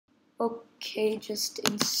Okay, just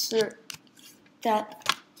insert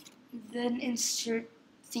that, then insert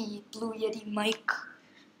the Blue Yeti mic,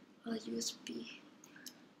 USB.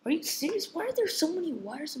 Are you serious? Why are there so many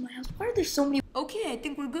wires in my house? Why are there so many? Okay, I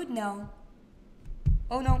think we're good now.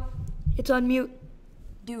 Oh no, it's on mute.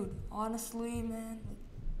 Dude, honestly, man.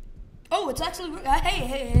 Oh, it's actually,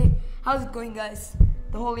 hey. How's it going, guys?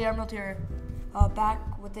 The Holy Emerald here,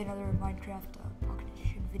 back with another Minecraft Pocket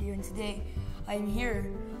Edition video, and today I'm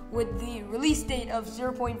here with the release date of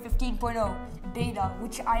 0.15.0 beta,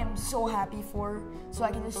 which I am so happy for, so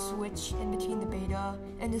I can just switch in between the beta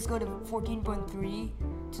and just go to 14.3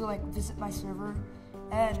 to like visit my server.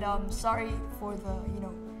 And sorry for the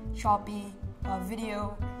choppy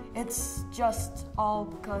video. It's just all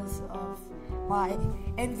because of my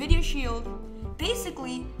NVIDIA Shield.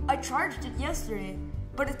 Basically, I charged it yesterday,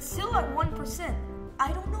 but it's still at 1%.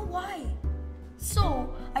 I don't know why.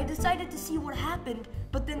 So, I decided to see what happened,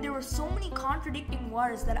 but then there were so many contradicting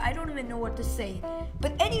wires that I don't even know what to say.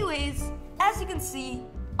 But anyways, as you can see,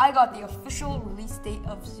 I got the official release date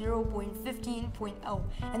of 0.15.0,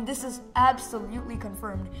 and this is absolutely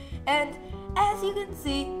confirmed. And as you can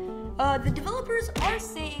see, the developers are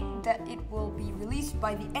saying that it will be released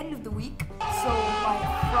by the end of the week, so by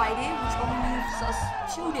Friday, which only leaves us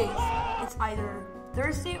 2 days. It's either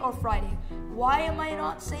Thursday or Friday. Why am I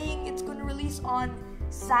not saying it's going to release on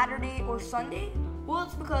Saturday or Sunday? Well,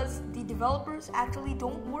 it's because the developers actually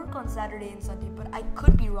don't work on Saturday and Sunday, but I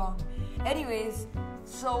could be wrong. Anyways,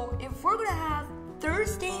 so if we're going to have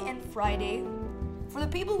Thursday and Friday, for the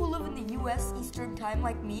people who live in the US Eastern Time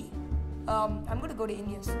like me, I'm going to go to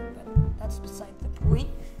India soon, but that's beside the point.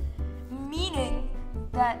 Meaning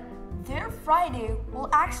that their Friday will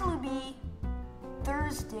actually be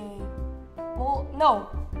Thursday. Well, no.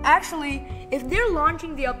 Actually, if they're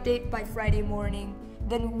launching the update by Friday morning,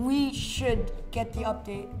 then we should get the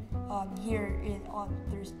update here on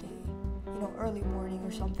Thursday, early morning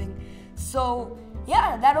or something. So,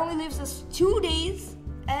 yeah, that only leaves us 2 days,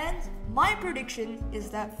 and my prediction is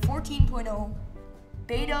that 14.0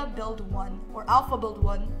 Beta Build 1 or Alpha Build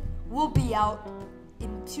 1 will be out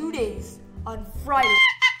in 2 days on Friday.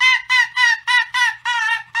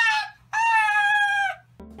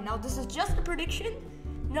 Now, this is just a prediction.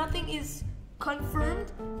 Nothing is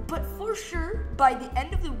confirmed, but for sure, by the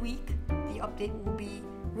end of the week, the update will be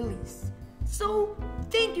released. So,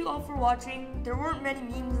 thank you all for watching. There weren't many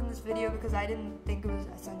memes in this video because I didn't think it was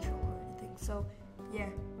essential or anything. So, yeah.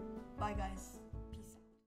 Bye, guys.